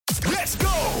Let's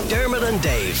go! Dermot and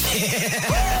Dave.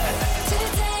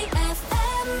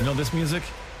 You know this music?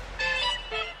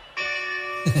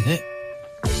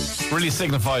 Really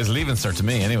signifies leaving cert to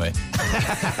me, anyway.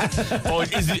 Or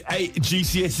is it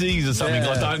GCSEs or something?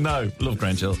 Yeah. I don't know. Love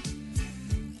Granchill.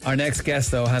 Our next guest,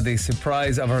 though, had the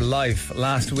surprise of her life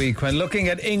last week when looking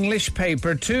at English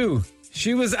paper 2.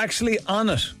 She was actually on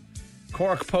it.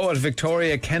 Cork poet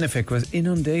Victoria Kennefick was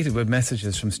inundated with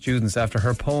messages from students after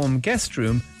her poem Guest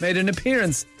Room made an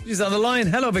appearance. She's on the line.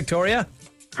 Hello, Victoria.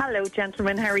 Hello,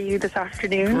 gentlemen. How are you this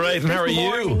afternoon? Great, and how are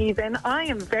you? Good morning, even. I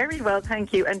am very well,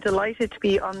 thank you, and delighted to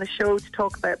be on the show to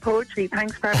talk about poetry.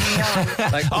 Thanks for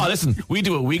having me on. Listen, we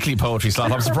do a weekly poetry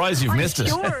slot. I'm surprised you've missed it.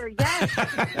 Sure,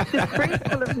 yes.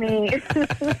 Disgraceful of me.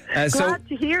 Glad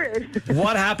to hear it.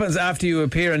 What happens after you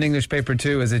appear in English paper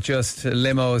 2? Is it just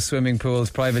limos, swimming pools,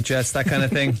 private jets, that kind of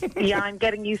thing? Yeah, I'm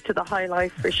getting used to the high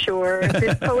life for sure.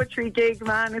 This poetry gig,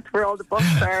 man, it's where all the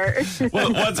bucks are.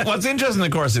 Well, what's interesting,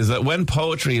 of course, is that when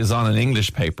poetry is on an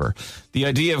English paper, the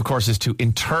idea, of course, is to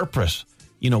interpret,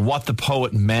 what the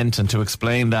poet meant and to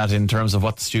explain that in terms of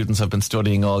what the students have been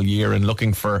studying all year and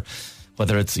looking for,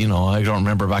 whether it's, I don't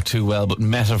remember back too well, but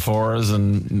metaphors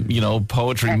and,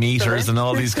 poetry meters and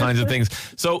all these kinds of things.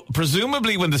 So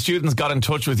presumably when the students got in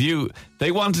touch with you, they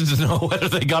wanted to know whether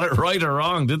they got it right or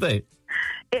wrong, did they?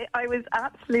 I was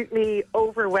absolutely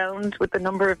overwhelmed with the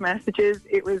number of messages.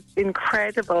 It was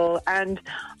incredible, and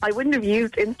I wouldn't have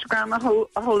used Instagram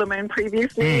a whole amount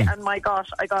previously, and my gosh,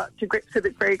 I got to grips with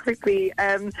it very quickly.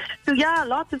 So yeah,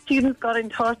 lots of students got in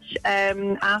touch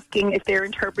asking if their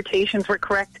interpretations were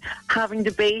correct, having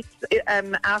debates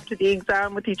after the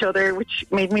exam with each other, which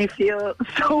made me feel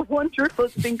so wonderful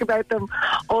to think about them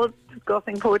all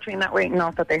discussing poetry in that way.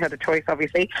 Not that they had a choice,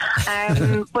 obviously,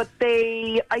 but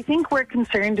I think were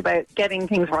concerned about getting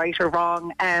things right or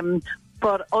wrong.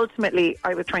 But ultimately,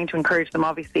 I was trying to encourage them,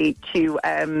 obviously, to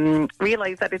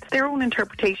realise that it's their own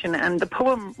interpretation and the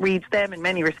poem reads them in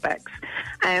many respects.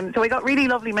 So I got really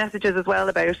lovely messages as well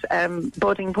about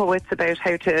budding poets, about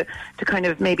how to kind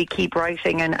of maybe keep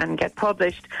writing and get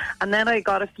published. And then I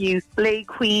got a few slay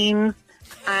queens.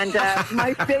 And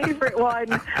my favourite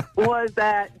one was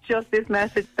just this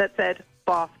message that said,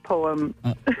 boss poem.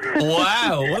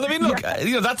 Wow. Well, I mean, look,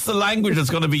 that's the language that's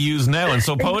going to be used now. And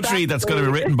so poetry that's going to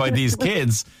be written by these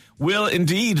kids will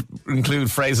indeed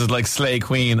include phrases like slay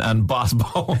queen and boss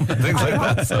poem and things like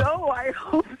that. I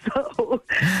hope so.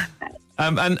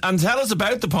 And tell us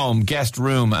about the poem Guest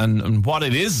Room and what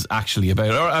it is actually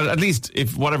about, or at least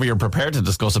if whatever you're prepared to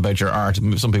discuss about your art.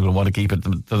 Some people want to keep it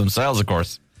to themselves, of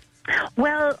course.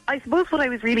 Well, I suppose what I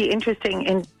was really interested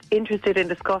in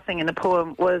discussing in the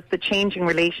poem was the changing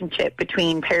relationship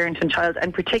between parent and child,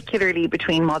 and particularly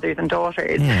between mothers and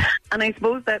daughters. And I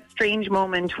suppose that strange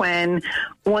moment when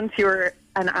once you're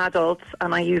an adult,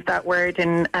 and I use that word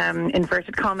in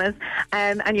inverted commas,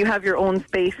 and you have your own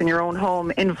space in your own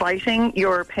home, inviting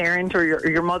your parent or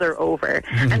your mother over,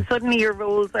 and suddenly your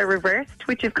roles are reversed,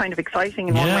 which is kind of exciting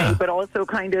in one way, but also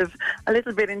kind of a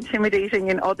little bit intimidating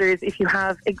in others if you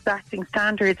have exacting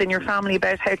standards in your family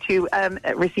about how to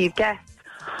receive guests.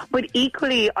 But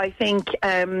equally, I think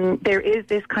there is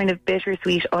this kind of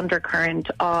bittersweet undercurrent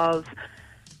of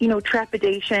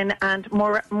trepidation and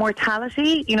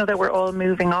mortality, that we're all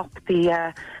moving up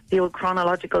the old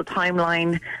chronological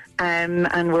timeline,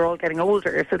 and we're all getting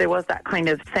older. So there was that kind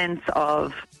of sense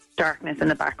of darkness in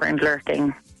the background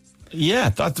lurking. Yeah,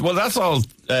 that's all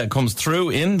comes through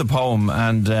in the poem,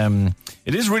 and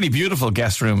it is really beautiful.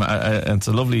 Guest Room. It's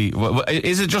a lovely.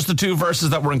 Is it just the two verses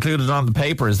that were included on the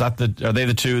paper? Is that are they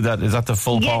the two is that the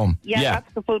full poem? Yeah,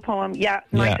 that's the full poem. Yeah,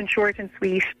 nice and short and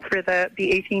sweet for the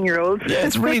 18-year-olds. Yeah,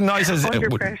 it's really nice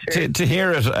to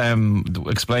hear it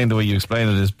explained the way you explain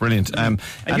it is brilliant. And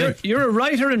you're a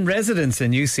writer in residence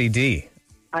in UCD.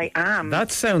 I am.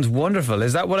 That sounds wonderful.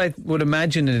 Is that what I would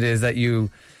imagine it is, that you're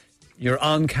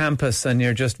on campus and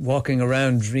you're just walking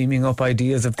around dreaming up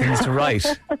ideas of things to write?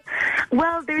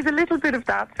 Well, there's a little bit of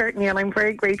that, certainly, and I'm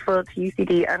very grateful to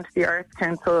UCD and to the Arts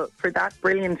Council for that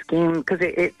brilliant scheme, because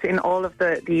it's in all of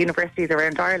the universities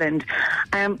around Ireland.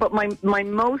 But my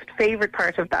most favourite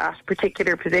part of that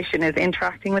particular position is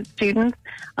interacting with students,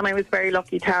 and I was very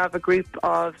lucky to have a group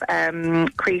of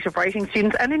creative writing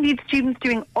students, and indeed students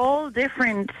doing all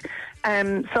different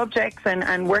subjects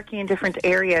and working in different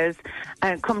areas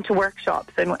come to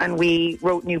workshops, and we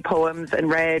wrote new poems and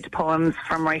read poems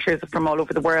from writers from all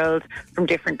over the world, from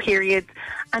different periods.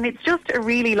 And it's just a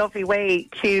really lovely way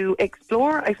to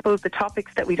explore, I suppose, the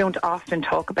topics that we don't often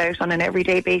talk about on an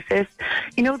everyday basis.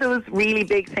 You know, those really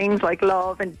big things like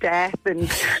love and death and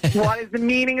what is the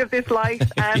meaning of this life.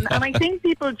 And I think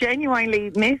people genuinely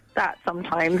miss that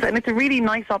sometimes. And it's a really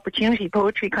nice opportunity.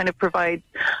 Poetry kind of provides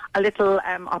a little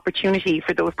opportunity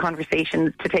for those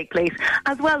conversations to take place,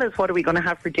 as well as what are we going to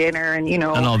have for dinner, and, you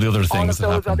know, and all the other things,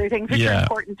 all of those other things, which are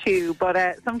important too.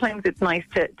 But sometimes it's nice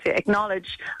to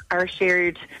acknowledge our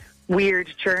shared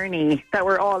weird journey that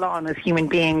we're all on as human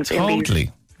beings.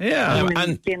 Totally.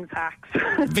 And bin sacks.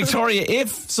 Victoria, if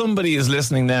somebody is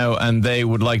listening now and they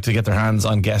would like to get their hands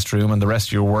on Guest Room and the rest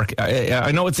of your work,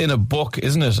 I know it's in a book,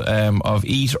 isn't it, of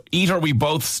Eat or We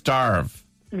Both Starve.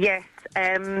 Yes.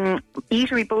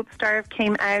 Eat or We Both Starve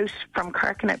came out from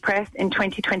Cork Press in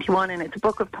 2021, and it's a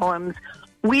book of poems.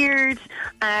 Weird,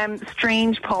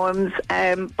 strange poems,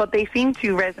 but they seem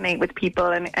to resonate with people,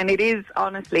 and it is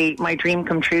honestly my dream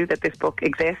come true that this book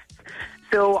exists.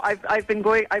 So I've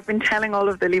been telling all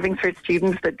of the Leaving Cert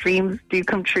students that dreams do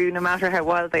come true no matter how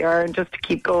wild they are, and just to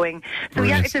keep going. So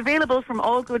Brilliant. Yeah, it's available from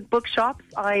all good bookshops.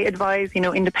 I advise,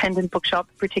 independent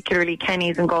bookshops, particularly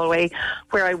Kenny's in Galway,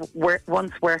 where I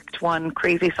once worked one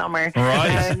crazy summer.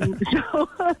 Right. So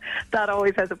that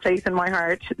always has a place in my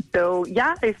heart. So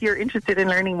yeah, if you're interested in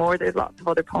learning more, there's lots of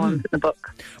other poems in the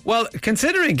book. Well,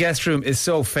 considering Guest Room is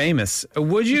so famous,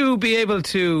 would you be able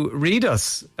to read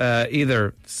us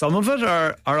either some of it or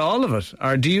all of it?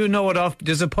 Or do you know it off?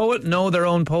 Does a poet know their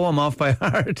own poem off by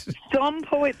heart? Some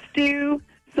poets do.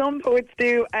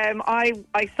 I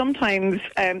sometimes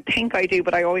think I do,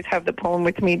 but I always have the poem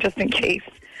with me just in case.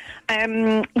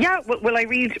 Will I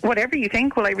read whatever you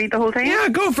think? Will I read the whole thing? Yeah,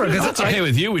 go for it. That's okay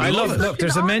with you. I love it. Look,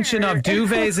 there's a mention of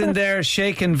duvets in there,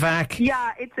 shake and vac.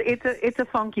 Yeah, it's a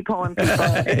funky poem.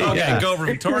 Okay, go over.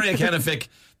 Victoria Kennefick,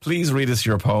 please read us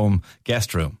your poem,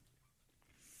 Guest Room.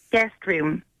 Guest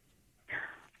Room.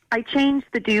 I changed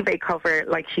the duvet cover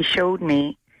like she showed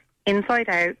me, inside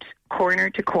out, corner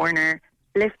to corner,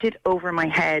 lifted over my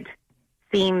head.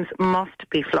 Seams must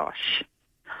be flush.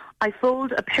 I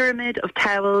fold a pyramid of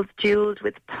towels jewelled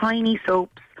with tiny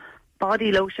soaps,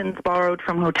 body lotions borrowed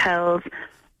from hotels,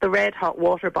 the red hot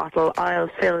water bottle I'll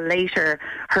fill later,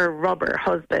 her rubber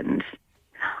husband.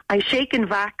 I shake and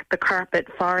vac the carpet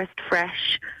forest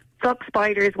fresh, suck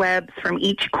spiders' webs from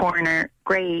each corner,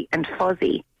 grey and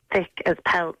fuzzy, thick as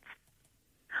pelts.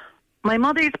 My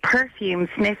mother's perfume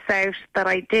sniffs out that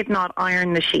I did not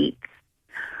iron the sheets.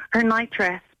 Her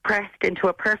nightdress pressed into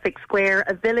a perfect square,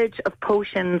 a village of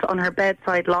potions on her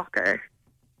bedside locker.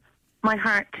 My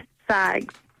heart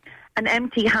sags, an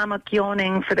empty hammock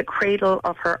yawning for the cradle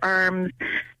of her arms,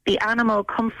 the animal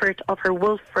comfort of her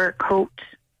wolf fur coat.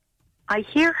 I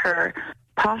hear her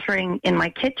pottering in my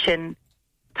kitchen,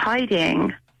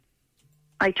 tidying.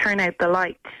 I turn out the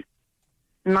light.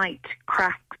 Night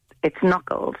cracks its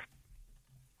knuckles.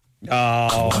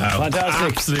 Oh, wow.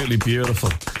 Fantastic. Absolutely beautiful.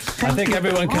 I think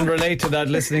everyone can relate to that,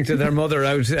 listening to their mother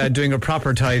out doing a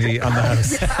proper tidy on the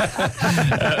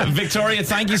house. Victoria,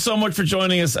 thank you so much for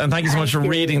joining us, and thank you so much for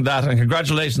reading that, and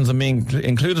congratulations on being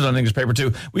included on English Paper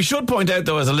 2. We should point out,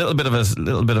 though, as a little bit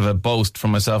of a boast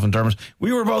from myself and Dermot,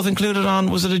 we were both included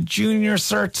on, was it a junior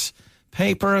cert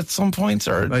paper at some point,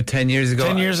 or about 10 years ago?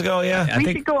 10 years ago, yeah.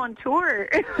 We should go on tour.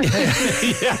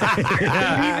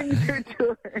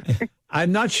 Tour.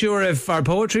 I'm not sure if our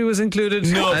poetry was included.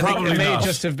 No, I probably think it may not.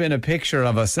 just have been a picture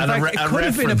of us. In And fact, a it could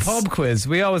have been a reference. pub quiz.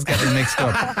 We always get them mixed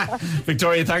up.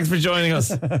 Victoria, thanks for joining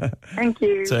us. Thank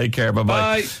you. Take care.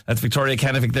 Bye-bye. Bye. That's Victoria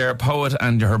Kennefick there, poet,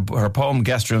 and her poem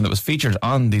Guest Room that was featured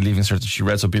on the Leaving Cert that she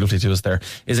read so beautifully to us there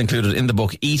is included in the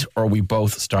book Eat or We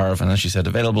Both Starve, and as she said,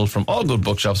 available from all good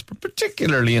bookshops, but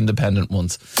particularly independent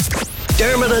ones.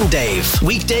 Dermot and Dave,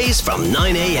 weekdays from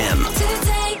 9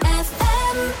 a.m.